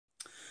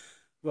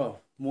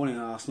Well, morning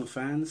Arsenal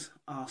fans,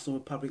 Arsenal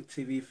Republic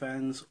TV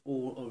fans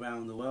all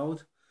around the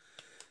world.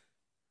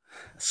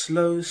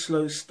 Slow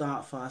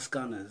start for us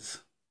Gunners.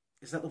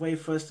 Is that the way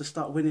for us to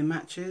start winning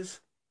matches?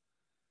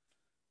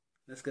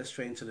 Let's get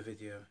straight into the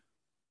video.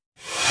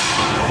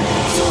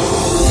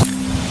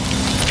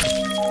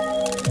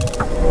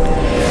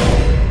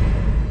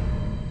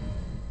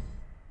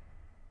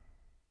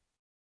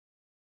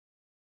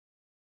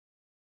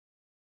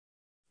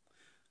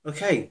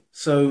 Okay,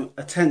 so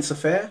a tense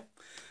affair.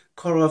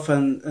 Korov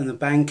and the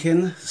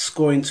banking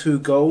scoring 2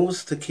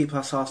 goals to keep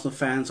us Arsenal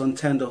fans on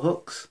tender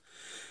hooks.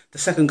 The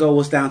second goal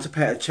was down to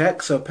Petr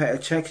Cech, so Petr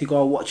Cech, you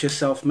gotta watch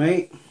yourself,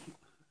 mate.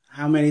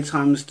 How many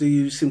times do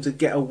you seem to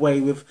get away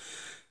with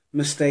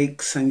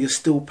mistakes and you're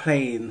still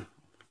playing?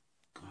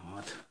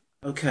 God.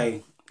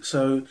 Okay,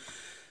 so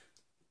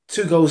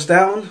 2 goals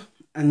down,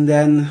 and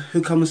then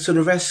who comes to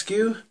the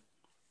rescue?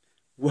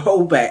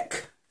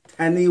 Welbeck,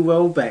 Danny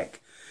Welbeck.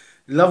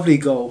 Lovely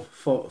goal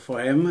for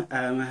him,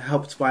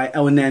 helped by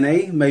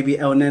Elneny. Maybe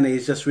Elneny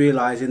is just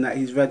realising that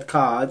his red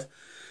card,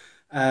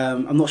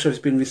 I'm not sure if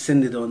it's been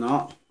rescinded or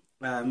not.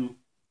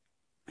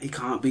 He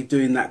can't be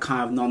doing that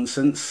kind of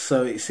nonsense,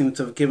 so it seemed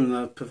to have given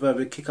a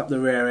proverbial kick up the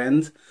rear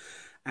end,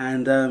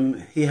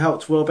 and he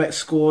helped Welbeck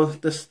score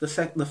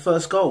the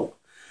first goal.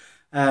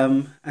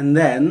 And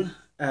then,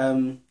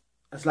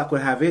 as luck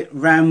would have it,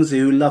 Ramsey,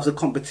 who loves a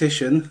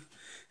competition,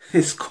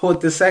 he scored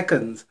the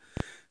second.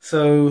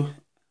 So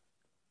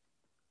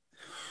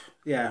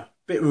yeah,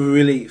 bit of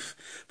relief.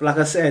 But like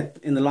I said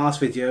in the last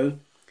video,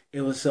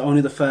 it was only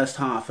the first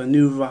half. A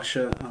new new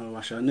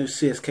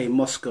CSKA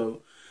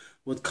Moscow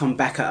would come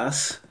back at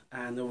us,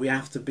 and we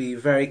have to be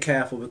very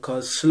careful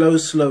because slow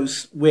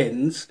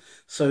wins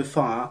so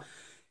far.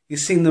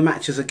 You've seen the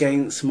matches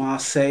against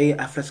Marseille,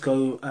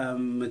 Atletico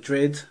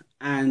Madrid,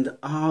 and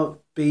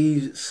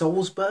RB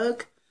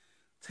Salzburg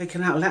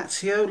taking out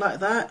Lazio like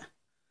that.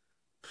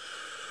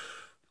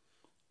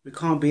 We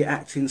can't be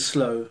acting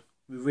slow.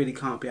 We really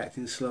can't be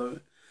acting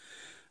slow.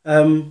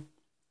 I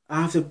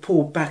have to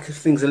pull back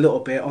things a little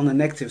bit on the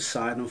negative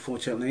side,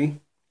 unfortunately.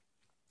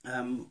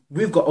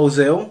 We've got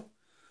Ozil,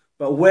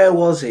 but where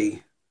was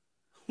he?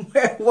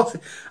 Where was he?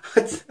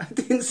 I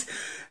didn't.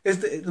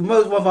 It's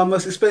one of our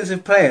most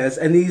expensive players,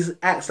 and he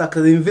acts like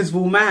an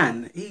invisible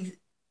man.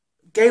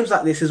 Games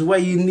like this is where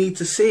you need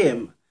to see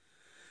him.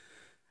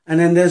 And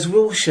then there's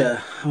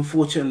Whilshere.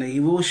 Unfortunately,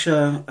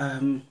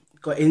 Whilshere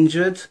got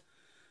injured,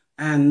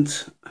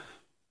 and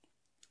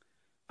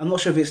I'm not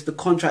sure if it's the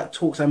contract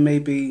talks that may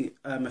be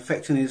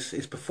affecting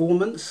his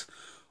performance,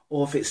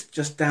 or if it's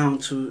just down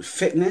to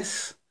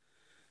fitness.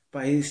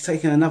 But he's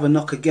taking another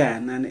knock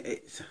again, and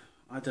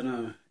I don't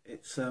know.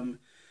 It's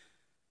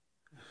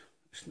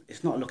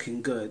not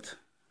looking good.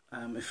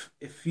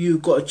 If you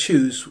got to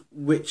choose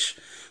which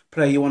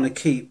player you want to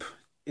keep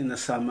in the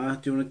summer,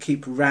 do you want to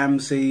keep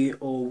Ramsey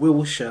or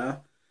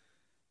Whilshere?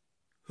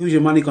 Who's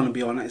your money going to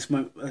be on at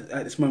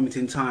this moment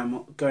in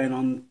time,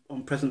 going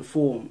on present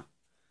form?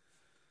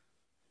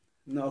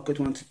 Not a good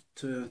one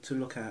to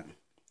look at.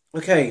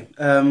 Okay,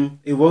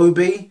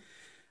 Iwobi.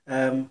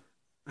 I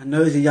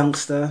know he's a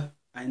youngster.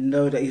 I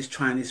know that he's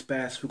trying his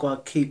best. We've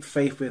got to keep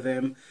faith with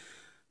him,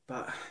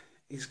 but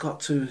he's got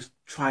to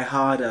try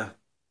harder.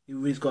 He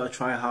really's got to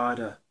try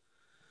harder.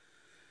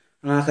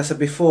 And like I said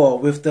before,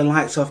 with the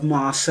likes of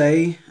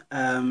Marseille,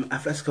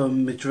 Atletico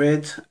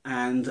Madrid,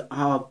 and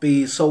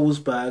RB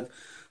Salzburg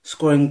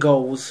scoring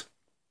goals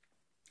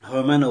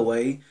home and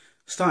away,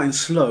 starting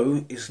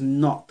slow is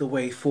not the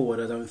way forward,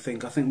 I don't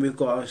think. I think we've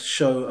got to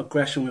show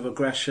aggression with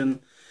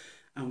aggression,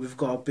 and we've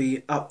got to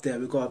be up there.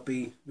 We've got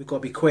to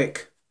be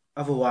quick.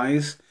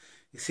 Otherwise,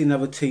 you've seen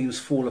other teams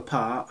fall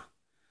apart.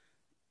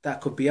 That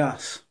could be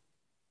us.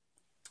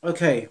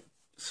 Okay,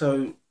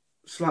 so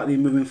slightly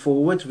moving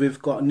forward,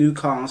 we've got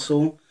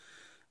Newcastle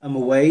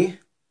away.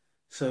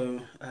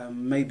 So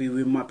maybe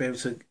we might be able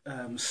to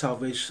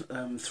salvage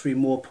 3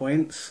 more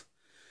points.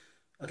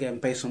 Again,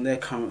 based on their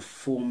current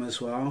form as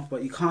well.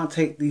 But you can't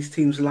take these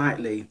teams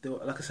lightly.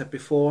 Like I said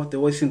before, they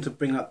always seem to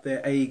bring up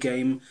their A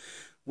game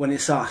when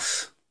it's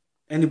us.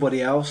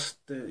 Anybody else,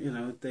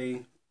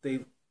 they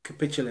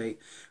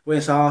capitulate. When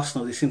it's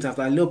Arsenal, they seem to have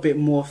like a little bit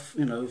more,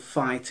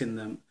 fight in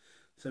them.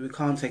 So we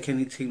can't take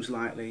any teams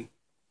lightly.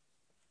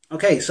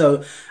 Okay,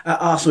 so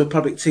at Arsenal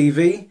Republic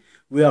TV,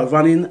 we are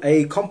running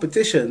a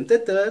competition.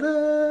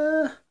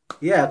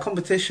 Yeah, a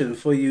competition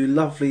for you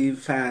lovely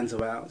fans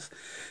of ours.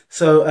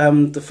 So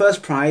the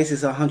first prize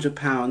is a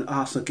 £100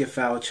 Arsenal gift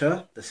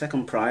voucher. The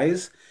second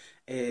prize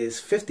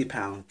is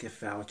 £50 gift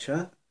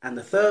voucher. And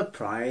the third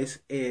prize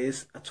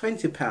is a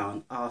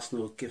 £20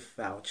 Arsenal gift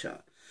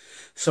voucher.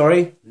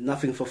 Sorry,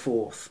 nothing for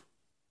fourth.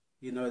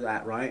 You know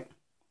that, right?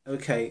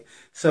 Okay,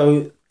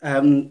 so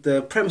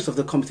the premise of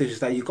the competition is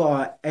that you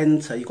got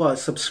to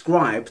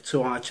subscribe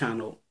to our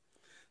channel.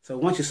 So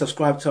once you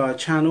subscribe to our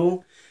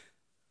channel,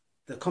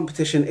 the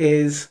competition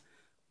is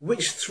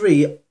which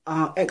 3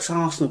 are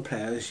ex-Arsenal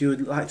players you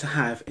would like to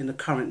have in the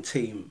current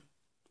team.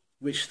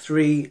 Which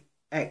 3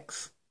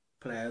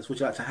 ex-players would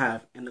you like to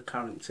have in the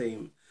current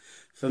team?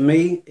 For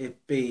me,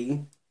 it'd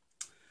be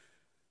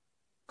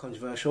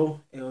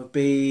controversial. It would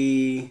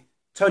be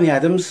Tony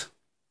Adams.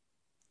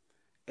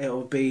 It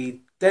would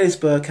be Dennis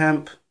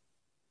Bergkamp,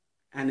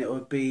 and it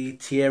would be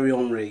Thierry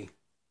Henry.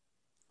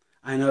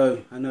 I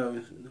know.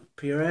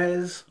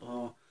 Perez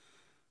or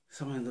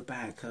someone in the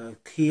back.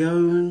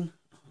 Keown,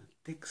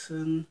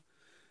 Dixon,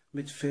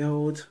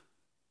 midfield.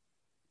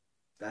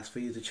 That's for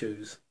you to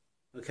choose.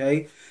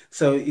 Okay?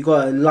 So you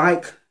got to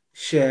like,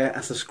 share,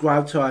 and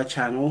subscribe to our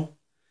channel.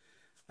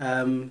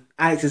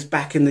 Alex is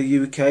back in the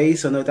UK,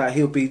 so no doubt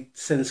he'll be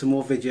sending some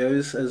more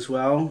videos as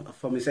well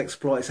from his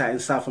exploits out in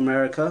South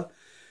America.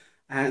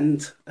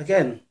 And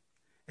again,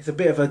 it's a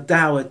bit of a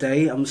dour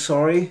day, I'm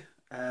sorry,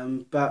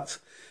 but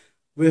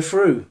we're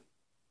through.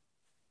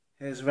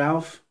 Here's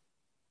Ralph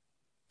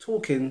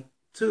talking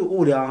to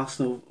all the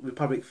Arsenal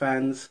Republic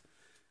fans.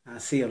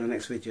 See you on the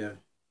next video.